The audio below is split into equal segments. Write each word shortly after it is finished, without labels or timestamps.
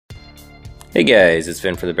Hey guys, it's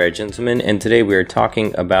Vin for the Bear Gentleman, and today we are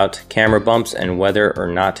talking about camera bumps and whether or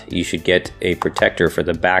not you should get a protector for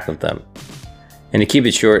the back of them. And to keep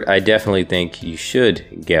it short, I definitely think you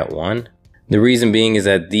should get one. The reason being is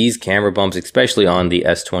that these camera bumps, especially on the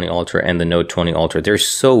S20 Ultra and the Note 20 Ultra, they're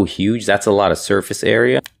so huge. That's a lot of surface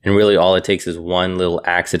area. And really all it takes is one little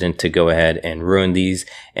accident to go ahead and ruin these.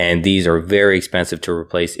 And these are very expensive to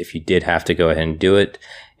replace if you did have to go ahead and do it.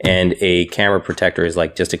 And a camera protector is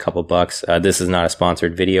like just a couple bucks. This is not a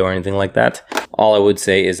sponsored video or anything like that. All I would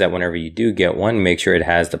say is that whenever you do get one, make sure it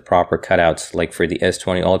has the proper cutouts. Like for the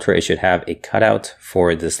S20 Ultra, it should have a cutout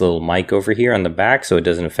for this little mic over here on the back so it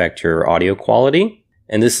doesn't affect your audio quality.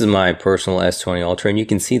 And this is my personal S20 Ultra, and you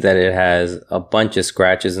can see that it has a bunch of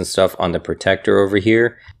scratches and stuff on the protector over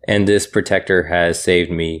here. And this protector has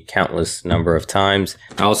saved me countless number of times.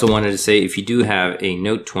 I also wanted to say, if you do have a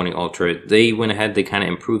Note 20 Ultra, they went ahead, they kind of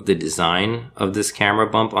improved the design of this camera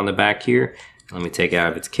bump on the back here. Let me take it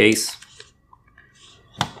out of its case.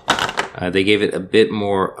 They gave it a bit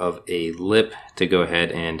more of a lip to go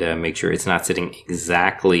ahead and make sure it's not sitting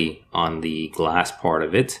exactly on the glass part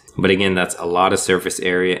of it. But again, that's a lot of surface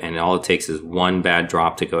area, and all it takes is one bad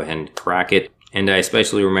drop to go ahead and crack it. And I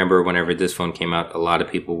especially remember whenever this phone came out, a lot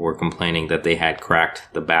of people were complaining that they had cracked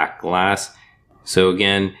the back glass. So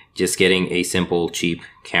again, just getting a simple, cheap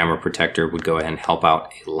camera protector would go ahead and help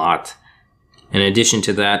out a lot. In addition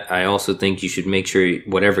to that, I also think you should make sure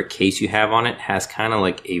whatever case you have on it has kind of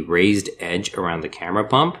like a raised edge around the camera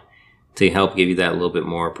bump to help give you that little bit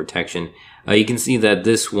more protection. You can see that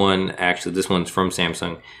this one, actually this one's from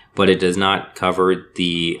Samsung, but it does not cover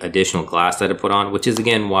the additional glass that I put on, which is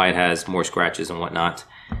again why it has more scratches and whatnot.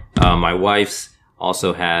 My wife's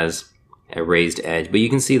also has a raised edge, but you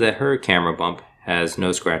can see that her camera bump has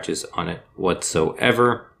no scratches on it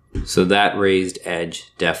whatsoever. So that raised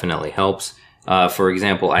edge definitely helps. For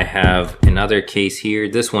example, I have another case here.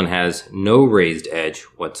 This one has no raised edge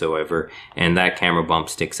whatsoever, and that camera bump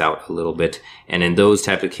sticks out a little bit. And in those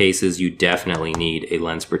type of cases, you definitely need a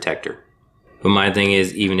lens protector. But my thing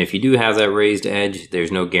is, even if you do have that raised edge,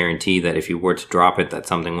 there's no guarantee that if you were to drop it, that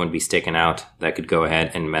something wouldn't be sticking out that could go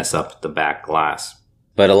ahead and mess up the back glass.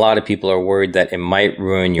 But a lot of people are worried that it might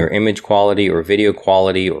ruin your image quality or video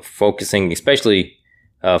quality or focusing, especially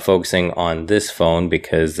focusing on this phone,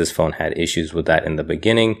 because this phone had issues with that in the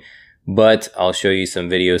beginning. But I'll show you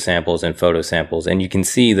some video samples and photo samples, and you can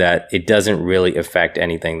see that it doesn't really affect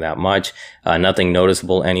anything that much. Nothing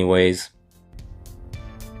noticeable anyways.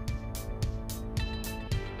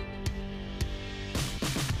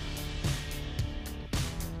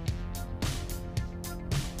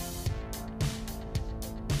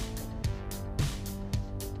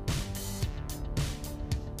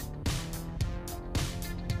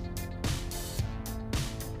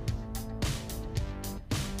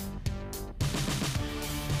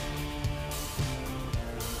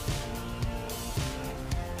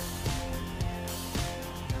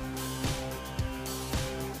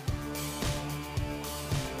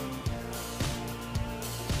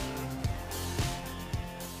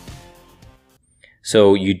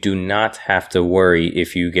 So you do not have to worry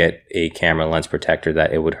if you get a camera lens protector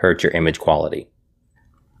that it would hurt your image quality.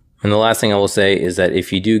 And the last thing I will say is that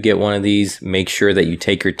if you do get one of these, make sure that you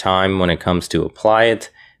take your time when it comes to apply it.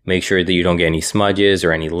 Make sure that you don't get any smudges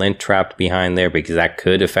or any lint trapped behind there, because that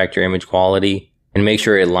could affect your image quality. And make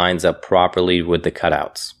sure it lines up properly with the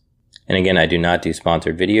cutouts. And again, I do not do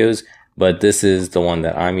sponsored videos, but this is the one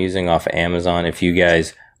that I'm using off of Amazon. If you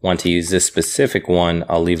guys want to use this specific one,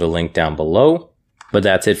 I'll leave a link down below. But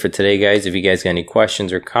that's it for today, guys. If you guys got any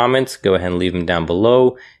questions or comments, go ahead and leave them down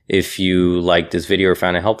below. If you liked this video or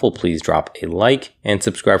found it helpful, please drop a like and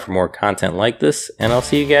subscribe for more content like this. And I'll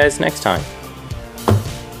see you guys next time.